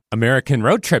American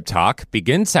Road Trip Talk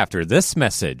begins after this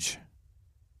message.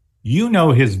 You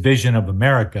know his vision of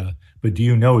America, but do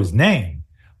you know his name?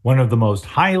 One of the most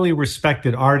highly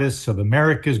respected artists of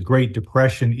America's Great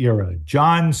Depression era,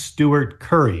 John Stewart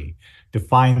Curry,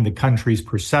 defined the country's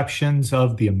perceptions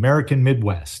of the American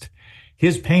Midwest.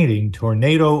 His painting,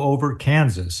 Tornado Over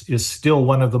Kansas, is still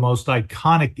one of the most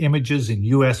iconic images in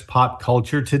U.S. pop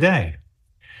culture today.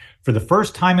 For the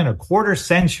first time in a quarter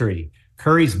century,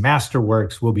 Curry's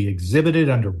masterworks will be exhibited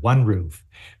under one roof.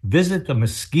 Visit the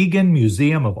Muskegon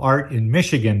Museum of Art in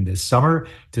Michigan this summer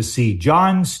to see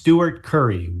John Stewart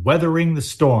Curry, Weathering the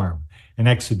Storm, an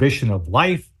exhibition of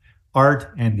life,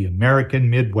 art, and the American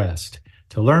Midwest.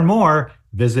 To learn more,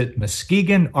 visit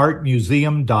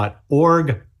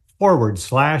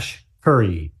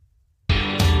muskegonartmuseum.org/Curry.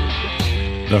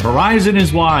 The horizon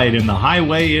is wide and the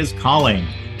highway is calling.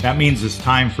 That means it's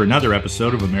time for another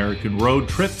episode of American Road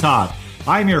Trip Talk.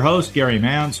 I'm your host, Gary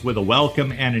Mance, with a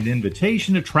welcome and an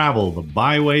invitation to travel the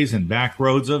byways and back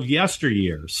roads of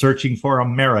yesteryear, searching for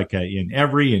America in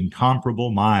every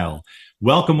incomparable mile.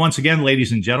 Welcome once again,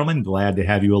 ladies and gentlemen. Glad to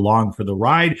have you along for the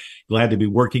ride. Glad to be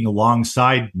working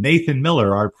alongside Nathan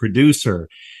Miller, our producer.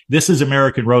 This is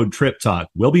American Road Trip Talk.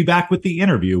 We'll be back with the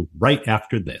interview right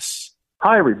after this.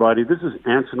 Hi, everybody. This is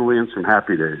Anson Williams from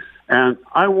Happy Days, and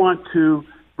I want to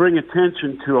bring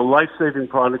attention to a life-saving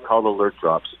product called Alert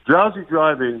Drops. Drowsy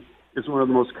driving is one of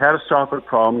the most catastrophic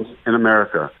problems in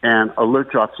America, and Alert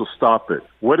Drops will stop it.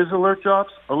 What is Alert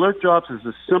Drops? Alert Drops is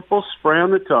a simple spray on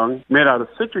the tongue made out of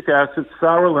citric acid,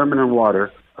 sour lemon, and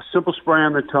water. A simple spray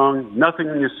on the tongue, nothing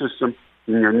in your system,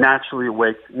 and you're naturally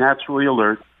awake, naturally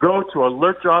alert. Go to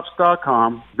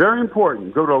alertdrops.com. Very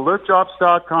important. Go to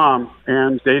alertdrops.com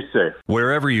and stay safe.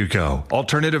 Wherever you go,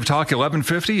 Alternative Talk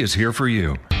 1150 is here for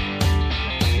you.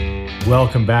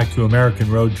 Welcome back to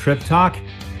American Road Trip Talk.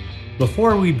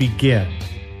 Before we begin,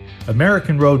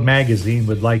 American Road Magazine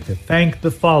would like to thank the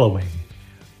following: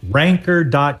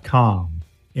 Ranker.com,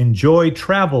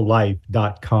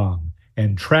 EnjoyTravelLife.com,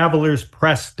 and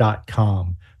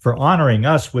TravelersPress.com for honoring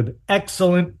us with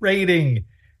excellent rating.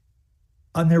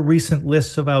 On their recent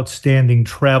lists of outstanding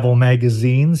travel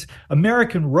magazines,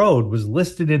 American Road was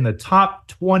listed in the top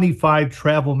 25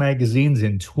 travel magazines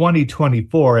in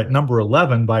 2024 at number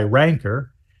 11 by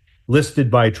Ranker,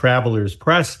 listed by Travelers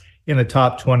Press in the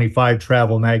top 25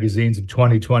 travel magazines of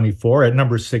 2024 at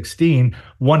number 16,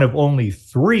 one of only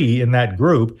 3 in that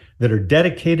group that are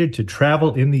dedicated to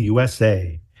travel in the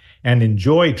USA. And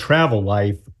Enjoy Travel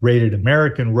Life rated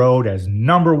American Road as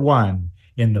number 1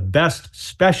 in the best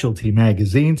specialty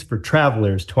magazines for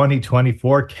travelers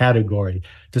 2024 category.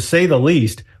 To say the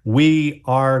least, we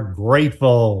are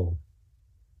grateful.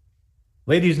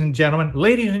 Ladies and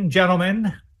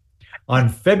gentlemen, on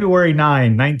February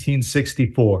 9,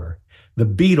 1964, the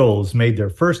Beatles made their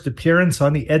first appearance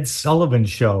on the Ed Sullivan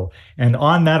Show, and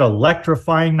on that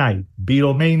electrifying night,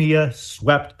 Beatlemania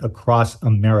swept across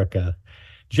America.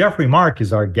 Geoffrey Mark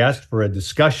is our guest for a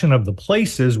discussion of the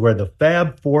places where the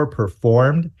Fab Four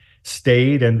performed,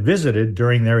 stayed, and visited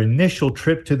during their initial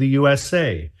trip to the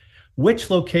USA. Which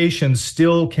locations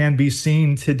still can be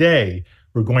seen today?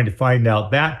 We're going to find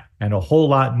out that and a whole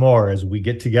lot more as we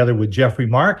get together with Geoffrey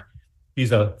Mark.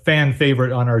 He's a fan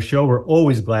favorite on our show. We're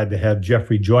always glad to have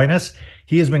Geoffrey join us.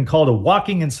 He has been called a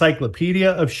walking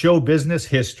encyclopedia of show business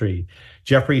history.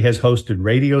 Geoffrey has hosted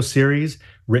radio series,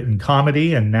 written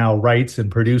comedy, and now writes and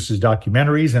produces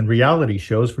documentaries and reality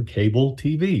shows for cable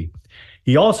TV.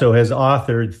 He also has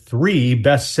authored 3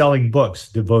 best-selling books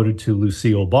devoted to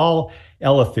Lucille Ball,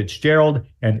 Ella Fitzgerald,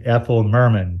 and Ethel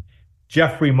Merman.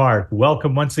 Geoffrey Mark,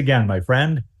 welcome once again, my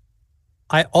friend.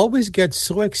 I always get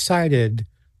so excited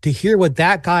to hear what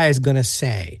that guy is going to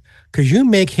say, because you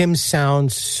make him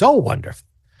sound so wonderful.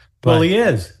 Well, he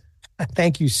is.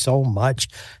 Thank you so much.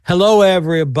 Hello,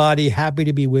 everybody. Happy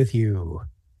to be with you.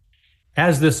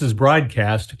 As this is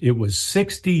broadcast, it was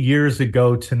 60 years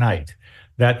ago tonight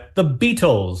that the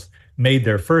Beatles made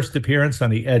their first appearance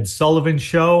on the Ed Sullivan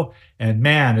Show. And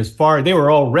man, they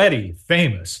were already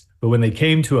famous, but when they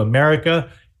came to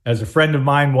America, as a friend of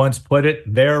mine once put it,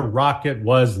 their rocket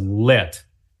was lit.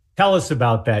 Tell us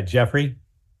about that, Geoffrey.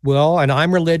 Well, and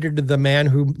I'm related to the man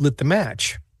who lit the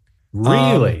match.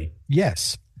 Really?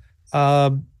 Yes.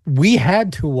 We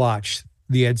had to watch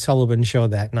the Ed Sullivan Show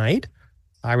that night.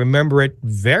 I remember it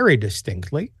very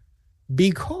distinctly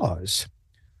because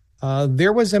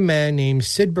there was a man named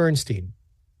Sid Bernstein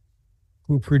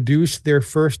who produced their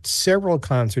first several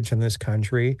concerts in this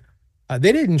country.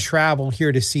 They didn't travel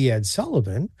here to see Ed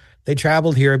Sullivan. They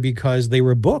traveled here because they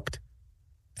were booked.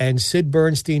 And Sid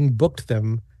Bernstein booked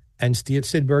them. And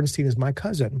Sid Bernstein is my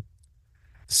cousin.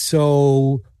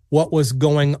 So what was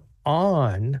going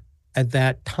on at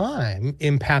that time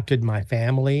impacted my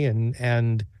family,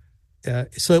 and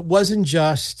so it wasn't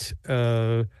just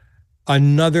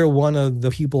another one of the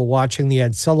people watching the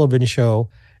Ed Sullivan Show.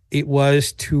 It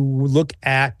was to look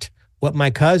at what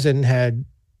my cousin had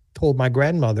told my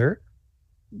grandmother.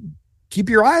 Keep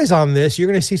your eyes on this. You're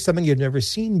going to see something you've never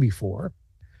seen before.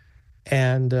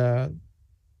 And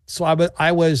so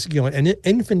I was, an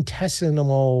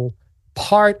infinitesimal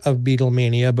part of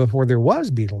Beatlemania before there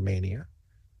was Beatlemania.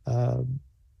 And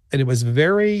it was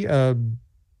very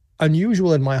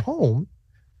unusual in my home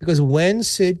because when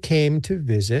Sid came to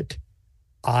visit,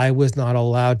 I was not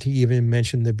allowed to even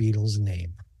mention the Beatles'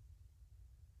 name.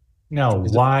 Now,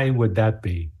 why would that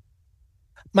be?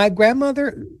 My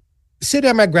grandmother, Sid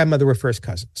and my grandmother were first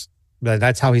cousins.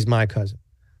 That's how he's my cousin.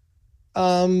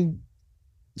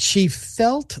 She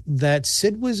felt that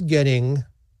Sid was getting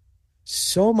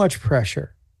so much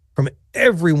pressure from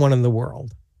everyone in the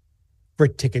world for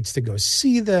tickets to go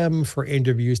see them, for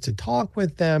interviews to talk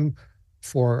with them,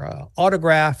 for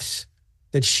autographs,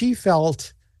 that she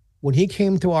felt when he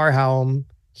came to our home,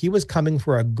 he was coming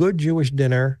for a good Jewish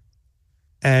dinner,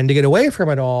 and to get away from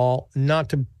it all, not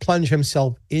to plunge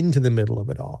himself into the middle of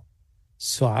it all.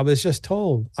 So I was just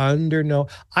told, I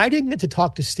didn't get to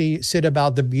talk to Sid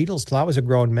about the Beatles till I was a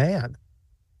grown man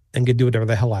and could do whatever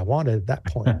the hell I wanted at that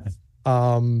point.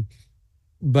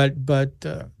 But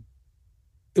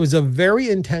it was a very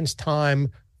intense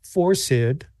time for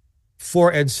Sid,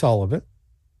 for Ed Sullivan,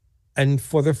 and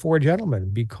for the four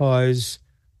gentlemen, because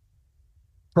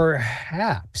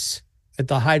perhaps at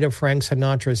the height of Frank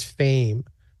Sinatra's fame,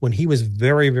 when he was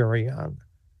very, very young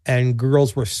and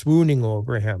girls were swooning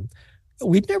over him,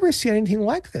 we'd never seen anything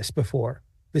like this before.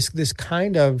 This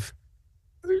kind of,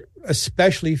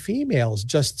 especially females,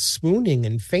 just swooning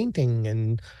and fainting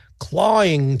and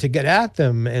clawing to get at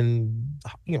them, and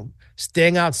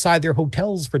staying outside their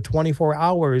hotels for 24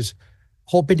 hours,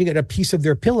 hoping to get a piece of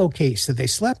their pillowcase that they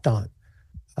slept on.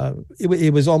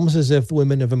 It was almost as if the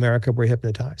women of America were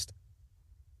hypnotized.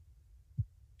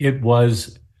 It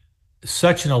was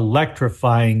such an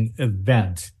electrifying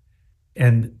event.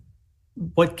 And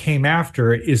what came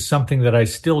after is something that I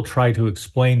still try to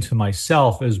explain to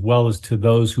myself as well as to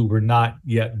those who were not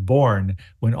yet born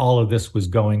when all of this was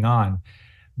going on.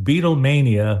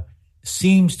 Beatlemania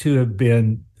seems to have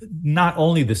been not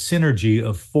only the synergy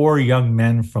of four young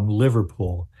men from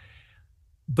Liverpool,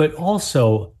 but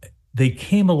also they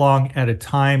came along at a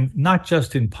time, not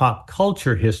just in pop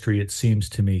culture history, it seems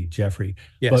to me, Geoffrey,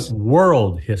 yes, but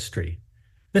world history.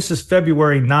 This is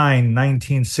February 9,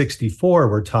 1964,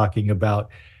 we're talking about.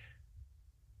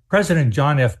 President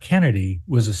John F. Kennedy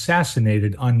was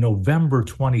assassinated on November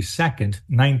 22nd,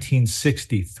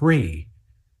 1963.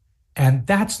 And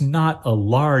that's not a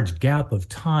large gap of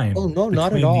time. Oh, no,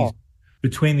 not at all.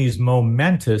 Between these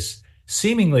momentous,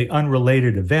 seemingly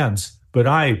unrelated events. But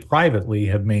I privately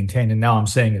have maintained, and now I'm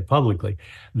saying it publicly,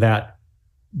 that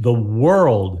the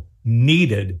world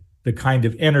needed the kind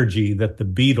of energy that the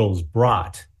Beatles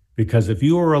brought. Because if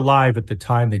you were alive at the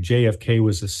time that JFK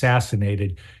was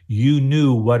assassinated, you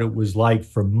knew what it was like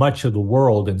for much of the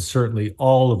world, and certainly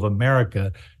all of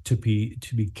America, to be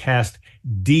cast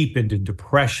deep into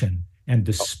depression and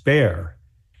despair.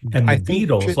 And the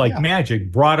Beatles, like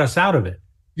magic, brought us out of it.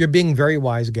 You're being very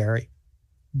wise, Gary.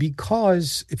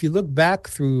 Because if you look back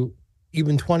through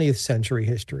even 20th century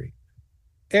history,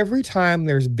 every time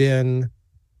there's been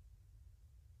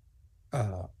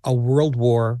a world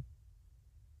war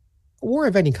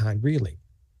of any kind, really,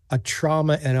 a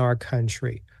trauma in our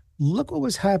country, look what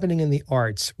was happening in the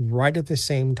arts right at the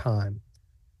same time.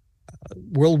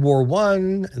 World War I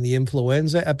and the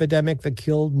influenza epidemic that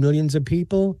killed millions of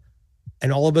people,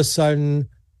 and all of a sudden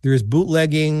there's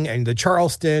bootlegging and the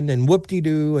Charleston and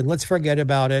whoop-de-doo, and let's forget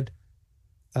about it.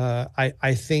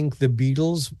 I think the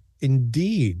Beatles,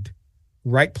 indeed,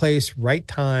 right place, right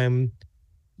time,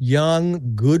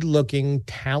 young, good-looking,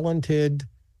 talented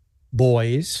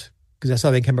boys, because that's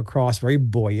how they came across, very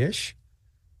boyish.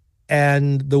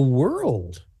 And the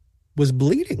world was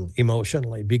bleeding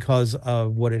emotionally because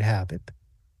of what had happened.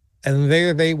 And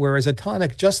there they were as a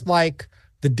tonic, just like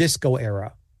the disco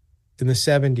era in the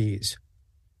 70s.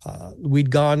 We'd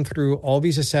gone through all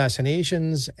these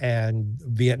assassinations and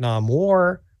Vietnam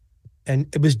War, and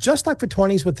it was just like the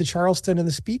 20s with the Charleston and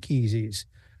the speakeasies.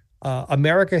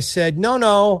 America said,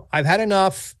 no, I've had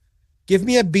enough. Give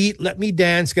me a beat, let me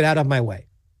dance, get out of my way.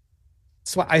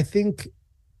 So I think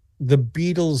the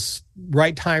Beatles,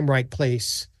 right time, right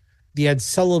place, the Ed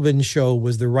Sullivan Show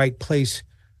was the right place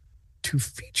to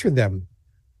feature them,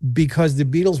 because the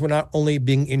Beatles were not only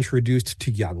being introduced to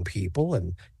young people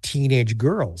and teenage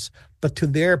girls, but to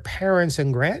their parents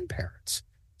and grandparents.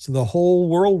 So the whole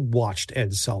world watched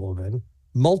Ed Sullivan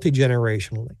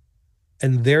multi-generationally.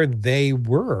 And there they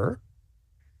were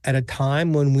at a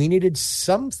time when we needed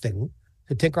something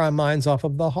to take our minds off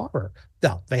of the horror.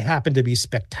 Now, they happened to be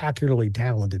spectacularly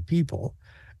talented people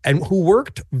and who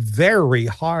worked very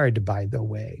hard, by the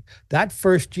way. That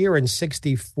first year in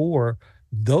 1964,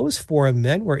 those four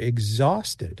men were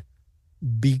exhausted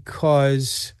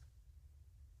because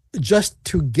just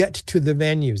to get to the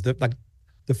venues,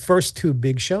 the first two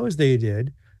big shows they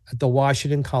did at the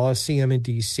Washington Coliseum in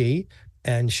D.C.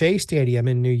 and Shea Stadium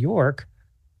in New York,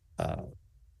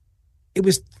 it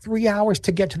was 3 hours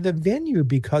to get to the venue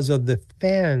because of the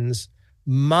fans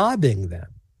mobbing them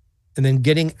and then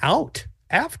getting out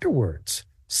afterwards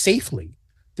safely.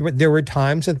 There were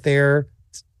times that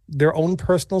their own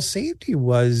personal safety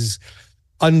was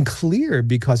unclear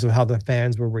because of how the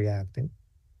fans were reacting.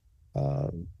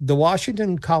 The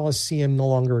Washington Coliseum no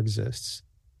longer exists.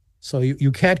 So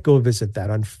you can't go visit that,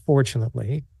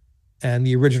 unfortunately. And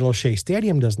the original Shea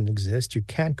Stadium doesn't exist. You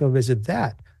can't go visit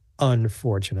that,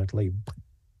 unfortunately.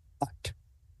 But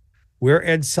where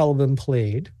Ed Sullivan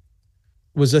played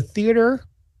was a theater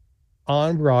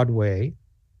on Broadway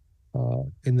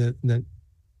in the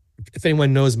if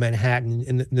anyone knows Manhattan,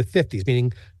 in the 50s,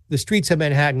 meaning the streets of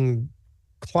Manhattan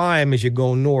climb as you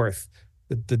go north,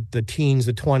 the teens,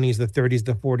 the 20s, the 30s,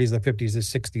 the 40s, the 50s, the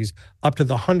 60s, up to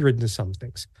the hundreds and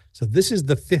somethings. So this is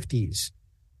the 50s,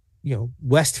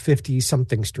 West 50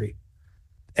 something street.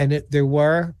 And there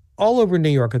were all over New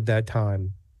York at that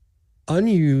time,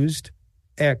 unused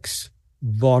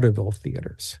ex-vaudeville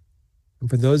theaters. And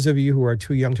for those of you who are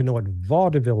too young to know what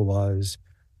vaudeville was,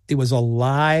 it was a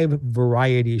live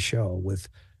variety show with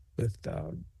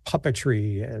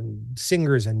puppetry and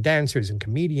singers and dancers and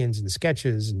comedians and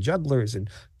sketches and jugglers and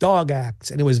dog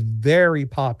acts. And it was very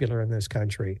popular in this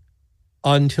country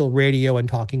until radio and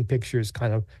talking pictures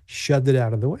kind of shoved it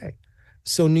out of the way.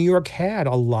 So New York had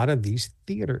a lot of these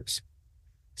theaters.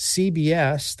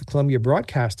 CBS, the Columbia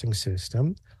Broadcasting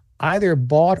System, either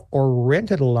bought or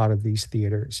rented a lot of these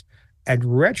theaters and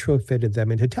retrofitted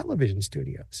them into television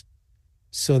studios.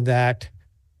 So that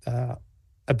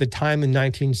at the time in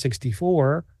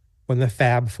 1964, when the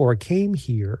Fab Four came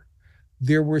here,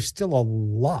 there were still a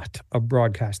lot of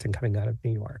broadcasting coming out of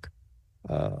New York.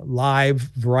 Live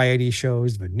variety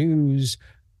shows, the news,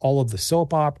 all of the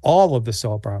soap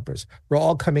operas were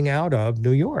all coming out of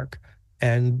New York.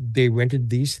 And they rented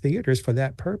these theaters for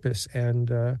that purpose. And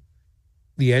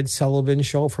the Ed Sullivan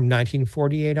Show from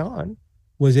 1948 on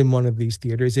was in one of these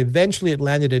theaters. Eventually, it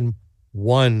landed in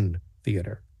one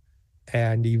theater.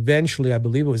 And eventually, I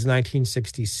believe it was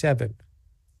 1967,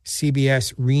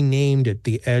 CBS renamed it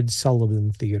the Ed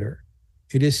Sullivan Theater.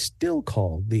 It is still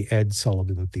called the Ed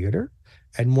Sullivan Theater,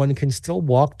 and one can still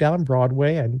walk down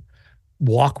Broadway and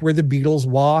walk where the Beatles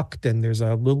walked, and there's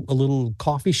a little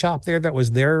coffee shop there that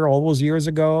was there all those years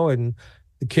ago, and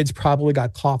the kids probably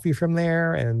got coffee from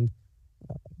there. And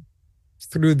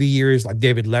through the years, like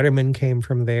David Letterman came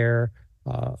from there,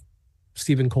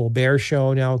 Stephen Colbert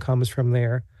show now comes from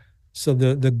there. So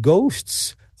the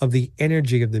ghosts of the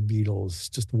energy of the Beatles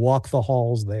just walk the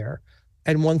halls there,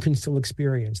 and one can still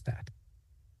experience that.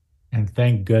 And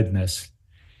thank goodness.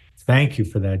 Thank you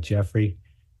for that, Geoffrey.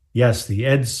 Yes, the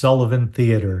Ed Sullivan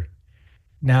Theater.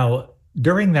 Now,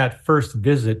 during that first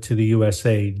visit to the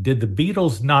USA, did the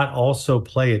Beatles not also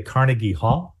play at Carnegie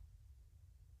Hall?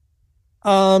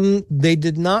 They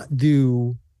did not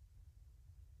do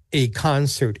a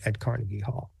concert at Carnegie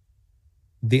Hall.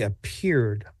 They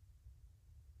appeared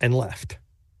and left.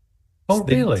 Oh,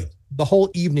 really? The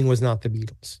whole evening was not the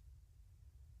Beatles.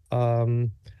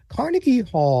 Carnegie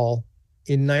Hall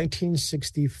in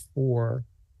 1964,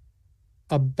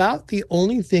 about the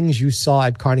only things you saw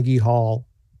at Carnegie Hall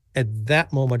at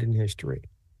that moment in history,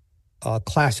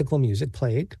 classical music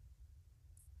played,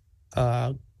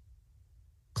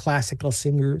 classical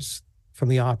singers from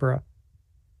the opera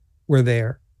were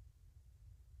there.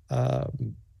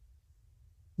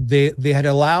 They had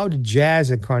allowed jazz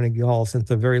at Carnegie Hall since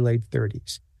the very late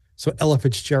 30s. So Ella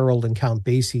Fitzgerald and Count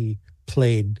Basie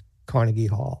played Carnegie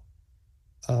Hall.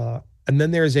 And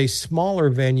then there's a smaller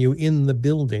venue in the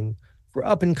building for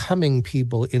up-and-coming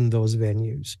people in those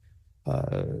venues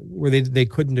where they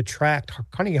couldn't attract.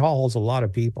 Carnegie Hall holds a lot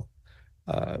of people.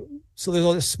 So there's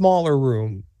a smaller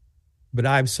room that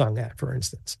I've sung at, for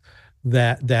instance,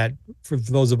 that for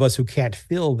those of us who can't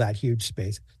fill that huge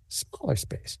space, smaller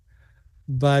space.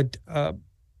 But the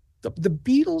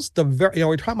Beatles,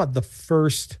 we're talking about the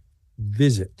first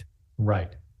visit.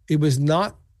 Right. It was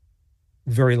not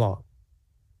very long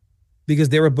because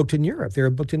they were booked in Europe. They were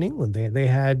booked in England. They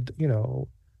had,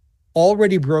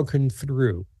 already broken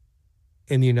through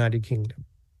in the United Kingdom,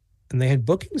 and they had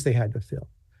bookings they had to fill.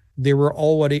 They were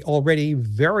already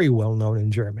very well known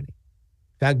in Germany.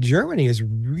 In fact, Germany is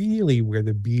really where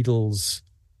the Beatles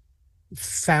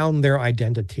found their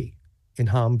identity, in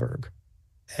Hamburg,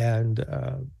 and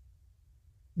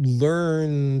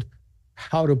learned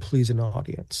how to please an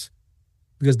audience,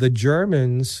 because the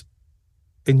Germans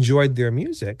enjoyed their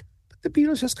music, but the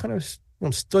Beatles just kind of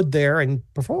stood there and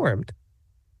performed,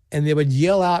 and they would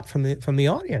yell out from the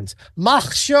audience,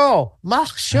 "Mach show,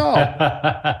 mach show,"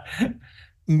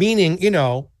 meaning,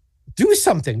 do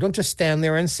something. Don't just stand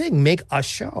there and sing. Make a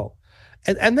show.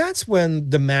 And that's when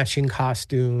the matching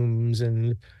costumes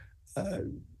and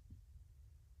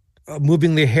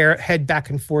moving their head back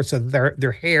and forth so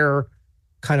their hair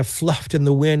kind of fluffed in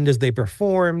the wind as they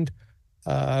performed,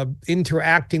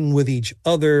 interacting with each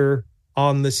other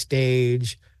on the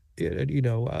stage,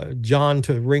 John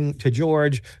to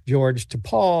George, George to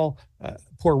Paul.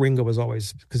 Poor Ringo was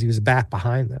always, because he was back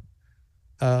behind them.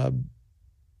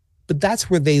 But that's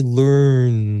where they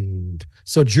learned.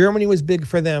 So Germany was big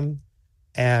for them.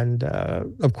 And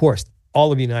of course,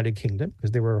 all of the United Kingdom,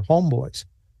 because they were homeboys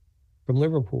from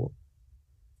Liverpool.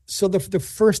 So the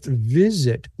first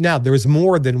visit, now there was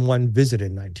more than one visit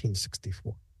in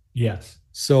 1964. Yes.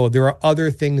 So there are other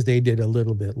things they did a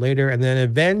little bit later. And then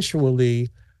eventually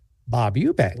Bob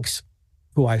Eubanks,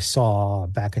 who I saw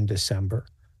back in December,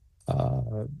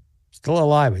 still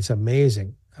alive. It's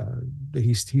amazing.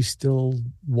 He's still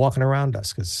walking around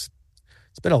us, because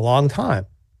it's been a long time.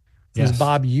 It was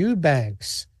Bob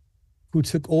Eubanks who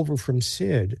took over from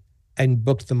Sid and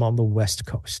booked them on the West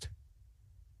Coast,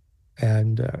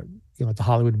 and at the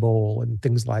Hollywood Bowl and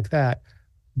things like that.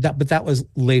 But that was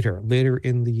later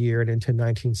in the year and into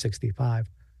 1965.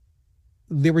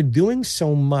 They were doing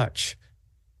so much,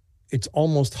 it's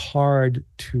almost hard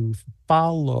to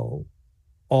follow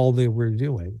all they were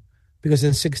doing, because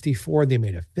in 64 they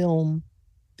made a film.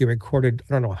 They recorded,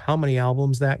 I don't know how many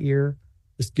albums that year,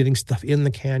 just getting stuff in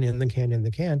the can, and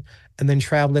then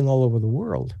traveling all over the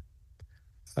world.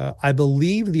 I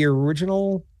believe the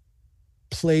original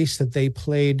place that they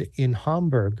played in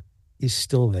Hamburg is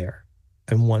still there,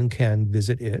 and one can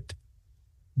visit it.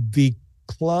 The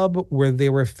club where they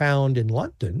were found in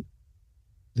London,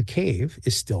 the Cave,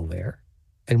 is still there,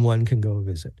 and one can go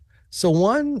visit. So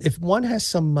if one has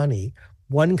some money,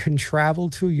 one can travel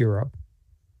to Europe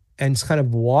and kind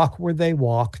of walk where they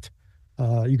walked.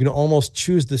 You can almost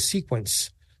choose the sequence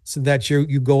so that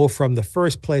you go from the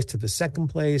first place to the second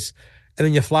place, and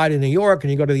then you fly to New York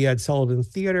and you go to the Ed Sullivan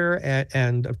Theater,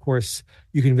 and of course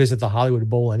you can visit the Hollywood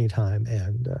Bowl anytime.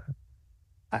 And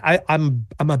I'm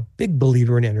a big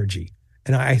believer in energy,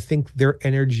 and I think their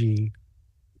energy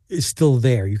is still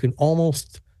there. You can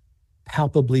almost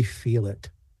palpably feel it.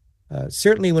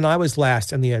 Certainly when I was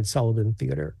last in the Ed Sullivan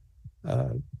Theater,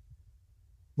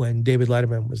 when David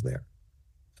Letterman was there,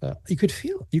 you could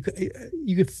feel, you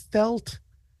could felt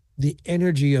the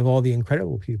energy of all the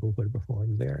incredible people who had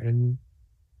performed there. And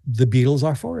the Beatles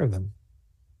are four of them.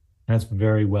 That's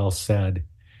very well said.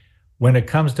 When it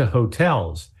comes to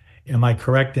hotels, am I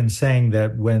correct in saying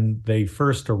that when they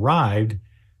first arrived,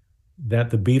 that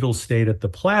the Beatles stayed at the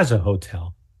Plaza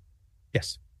Hotel?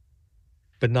 Yes,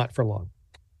 but not for long.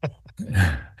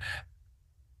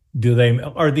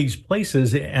 Are these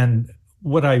places, and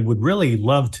what I would really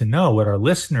love to know, what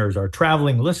our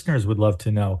traveling listeners would love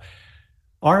to know,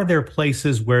 are there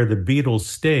places where the Beatles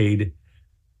stayed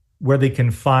where they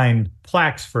can find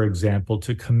plaques, for example,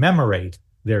 to commemorate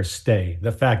their stay?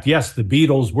 The fact, yes, the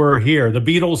Beatles were here, the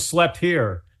Beatles slept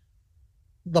here.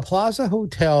 The Plaza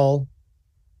Hotel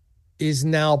is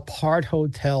now part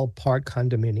hotel, part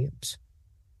condominiums,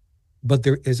 but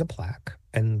there is a plaque.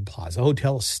 And Plaza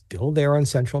Hotel is still there on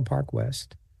Central Park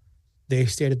West. They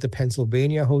stayed at the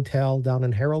Pennsylvania Hotel down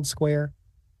in Herald Square.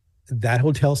 That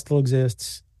hotel still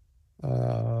exists.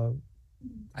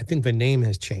 I think the name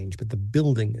has changed, but the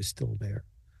building is still there.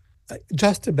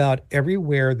 Just about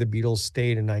everywhere the Beatles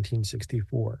stayed in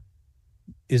 1964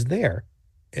 is there.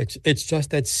 It's just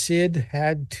that Sid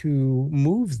had to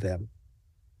move them,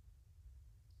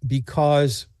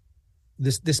 because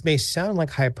this may sound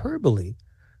like hyperbole,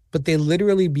 but they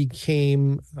literally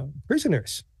became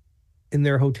prisoners in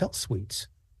their hotel suites,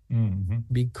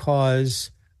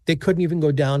 because they couldn't even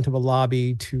go down to the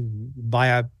lobby to buy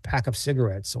a pack of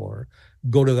cigarettes or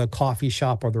go to the coffee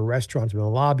shop or the restaurant in the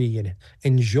lobby and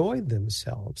enjoy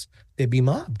themselves. They'd be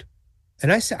mobbed.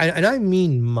 And I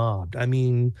mean mobbed. I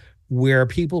mean where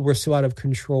people were so out of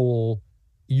control,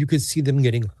 you could see them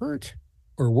getting hurt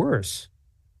or worse.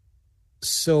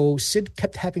 So Sid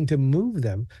kept having to move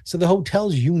them. So the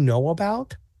hotels you know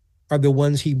about are the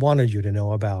ones he wanted you to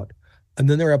know about. And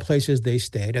then there are places they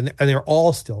stayed, and they're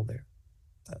all still there,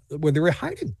 where they were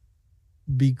hiding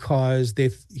because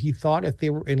he thought if they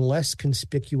were in less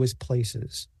conspicuous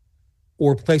places,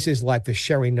 or places like the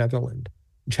Sherry Netherland,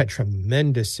 which had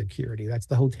tremendous security. That's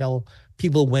the hotel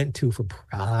people went to for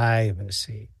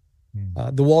privacy.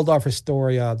 The Waldorf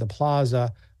Astoria, the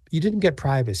Plaza, you didn't get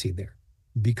privacy there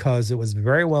because it was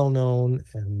very well known,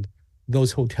 and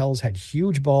those hotels had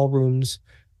huge ballrooms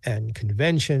and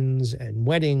conventions and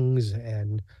weddings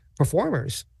and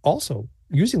performers also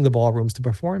using the ballrooms to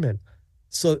perform in.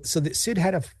 So that Sid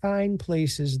had to find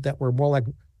places that were more like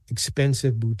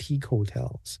expensive boutique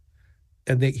hotels,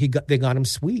 and they got him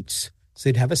suites. So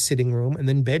they'd have a sitting room and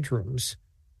then bedrooms,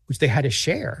 which they had to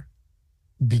share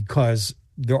because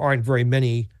there aren't very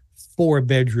many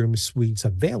 4-bedroom suites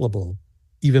available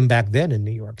even back then in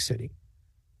New York City.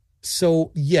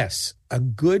 So yes, a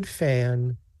good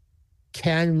fan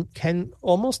can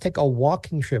almost take a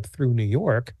walking trip through New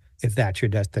York if that's your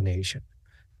destination.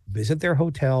 Visit their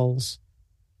hotels,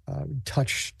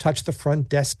 touch the front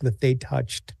desk that they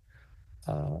touched,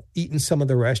 eat in some of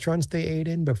the restaurants they ate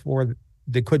in before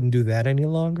they couldn't do that any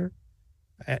longer,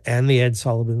 and the Ed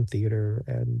Sullivan Theater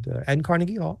and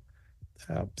Carnegie Hall.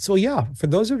 So yeah, for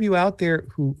those of you out there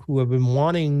who have been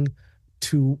wanting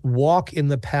to walk in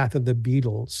the path of the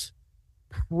Beatles,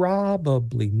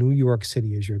 probably New York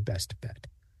City is your best bet.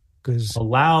 Because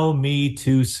allow me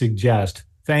to suggest,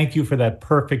 thank you for that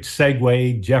perfect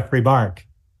segue, Geoffrey Mark.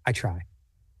 I try.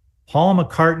 Paul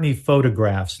McCartney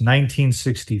photographs,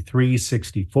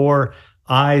 1963-64,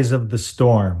 Eyes of the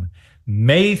Storm.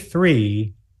 May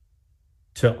 3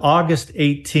 to August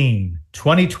 18,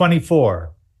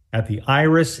 2024, at the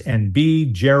Iris and B.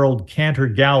 Gerald Cantor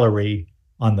Gallery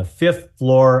on the 5th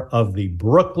floor of the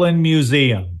Brooklyn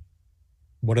Museum.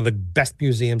 One of the best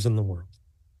museums in the world.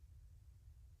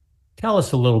 Tell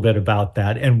us a little bit about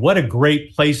that, and what a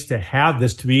great place to have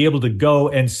this, to be able to go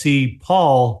and see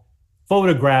Paul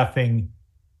photographing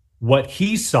what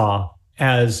he saw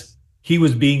as he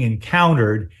was being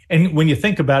encountered. And when you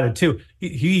think about it too, he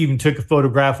even took a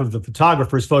photograph of the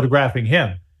photographers photographing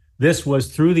him. This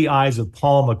was through the eyes of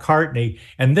Paul McCartney.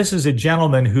 And this is a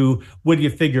gentleman who, what do you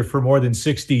figure, for more than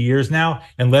 60 years now,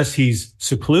 unless he's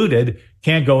secluded,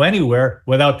 can't go anywhere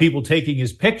without people taking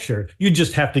his picture. You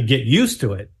just have to get used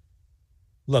to it.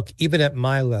 Look, even at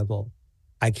my level,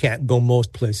 I can't go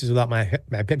most places without my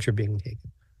picture being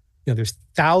taken. You know, there's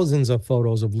thousands of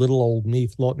photos of little old me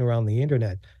floating around the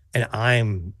internet, and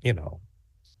I'm,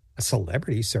 a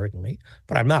celebrity certainly,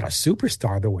 but I'm not a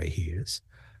superstar the way he is.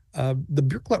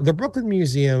 The Brooklyn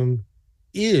Museum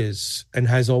is and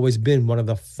has always been one of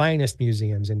the finest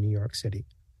museums in New York City.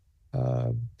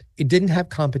 It didn't have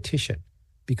competition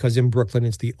because in Brooklyn,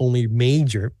 it's the only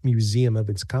major museum of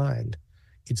its kind.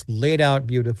 It's laid out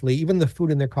beautifully. Even the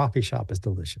food in their coffee shop is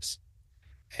delicious.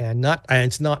 And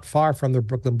it's not far from the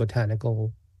Brooklyn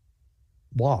Botanical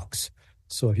Walks.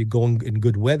 So if you go in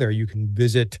good weather, you can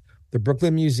visit the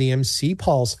Brooklyn Museum, see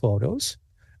Paul's photos,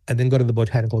 and then go to the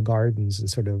Botanical Gardens and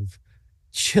sort of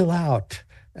chill out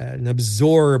and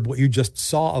absorb what you just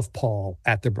saw of Paul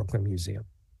at the Brooklyn Museum.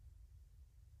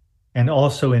 And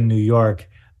also in New York,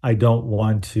 I don't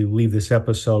want to leave this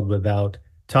episode without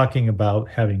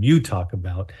having you talk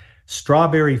about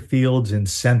strawberry fields in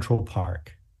Central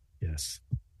Park. Yes.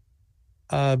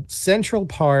 Central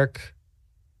Park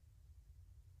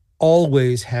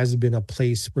always has been a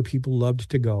place where people loved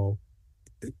to go.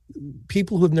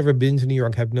 People who have never been to New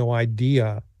York have no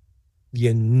idea the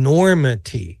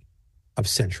enormity of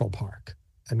Central Park.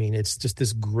 I mean, it's just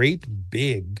this great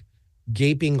big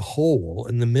gaping hole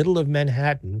in the middle of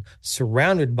Manhattan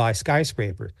surrounded by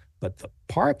skyscrapers. But the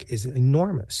park is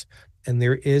enormous. And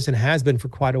there is and has been for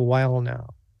quite a while now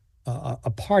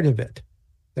a part of it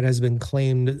that has been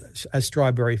claimed as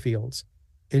strawberry fields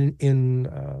in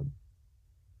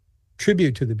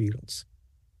tribute to the Beatles.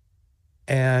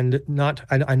 And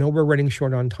I know we're running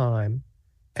short on time,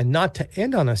 and not to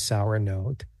end on a sour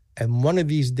note, and one of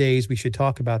these days we should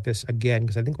talk about this again,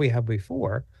 because I think we have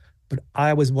before, but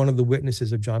I was one of the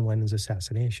witnesses of John Lennon's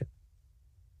assassination.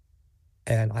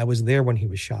 And I was there when he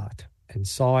was shot and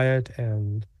saw it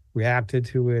and reacted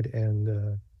to it.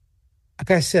 And like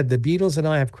I said, the Beatles and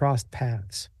I have crossed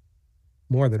paths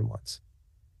more than once.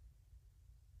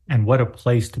 And what a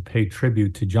place to pay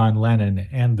tribute to John Lennon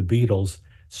and the Beatles.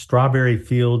 Strawberry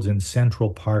Fields in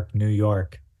Central Park, New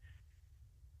York.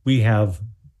 We have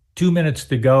 2 minutes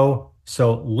to go,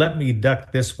 so let me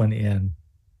duck this one in.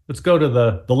 Let's go to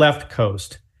the left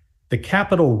coast, the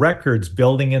Capitol Records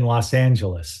building in Los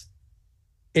Angeles.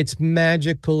 It's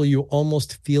magical. You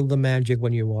almost feel the magic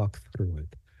when you walk through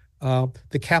it.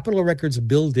 The Capitol Records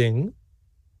building,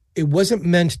 it wasn't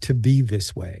meant to be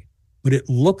this way, but it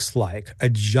looks like a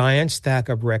giant stack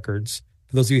of records.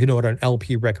 For those of you who know what an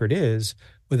LP record is,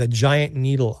 with a giant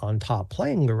needle on top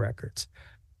playing the records.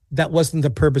 That wasn't the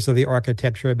purpose of the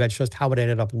architecture. That's just how it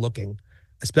ended up looking,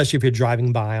 especially if you're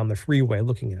driving by on the freeway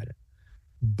looking at it.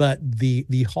 But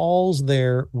the halls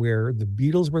there where the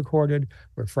Beatles recorded,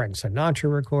 where Frank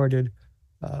Sinatra recorded,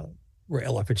 where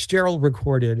Ella Fitzgerald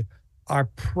recorded, are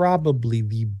probably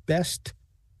the best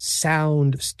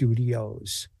sound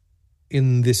studios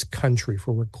in this country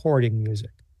for recording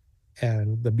music.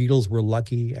 And the Beatles were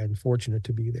lucky and fortunate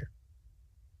to be there.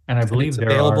 And I believe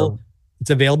it's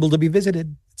available to be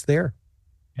visited. It's there.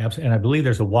 And I believe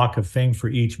there's a walk of fame for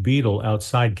each Beatle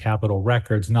outside Capitol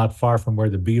Records, not far from where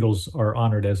the Beatles are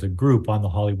honored as a group on the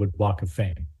Hollywood Walk of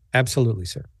Fame. Absolutely,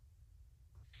 sir.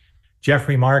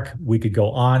 Geoffrey Mark, we could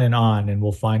go on, and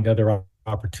we'll find other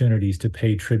opportunities to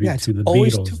pay tribute to the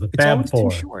Beatles, the Fab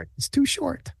Four. It's too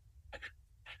short.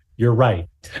 You're right.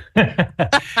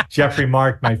 Geoffrey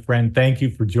Mark, my friend, thank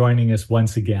you for joining us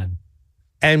once again.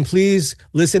 And please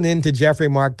listen in to Geoffrey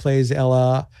Mark Plays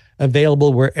Ella,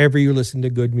 available wherever you listen to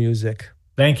good music.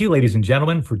 Thank you, ladies and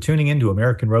gentlemen, for tuning in to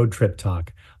American Road Trip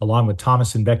Talk. Along with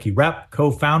Thomas and Becky Repp,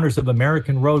 co-founders of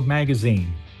American Road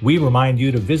Magazine, we remind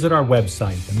you to visit our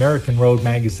website,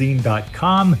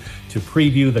 AmericanRoadMagazine.com, to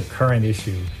preview the current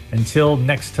issue. Until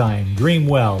next time, dream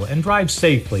well and drive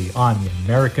safely on the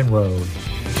American road.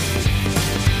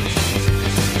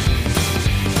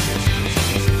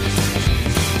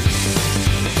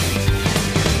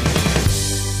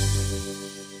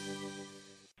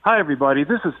 Hi, everybody.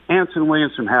 This is Anson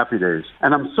Williams from Happy Days,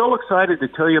 and I'm so excited to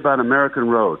tell you about American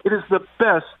Road. It is the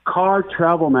best car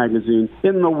travel magazine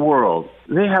in the world.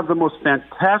 They have the most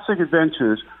fantastic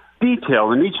adventures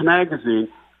detailed in each magazine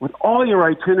with all your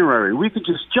itinerary. We could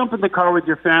just jump in the car with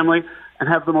your family and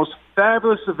have the most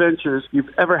fabulous adventures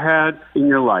you've ever had in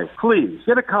your life. Please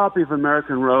get a copy of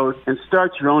American Road and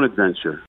start your own adventure.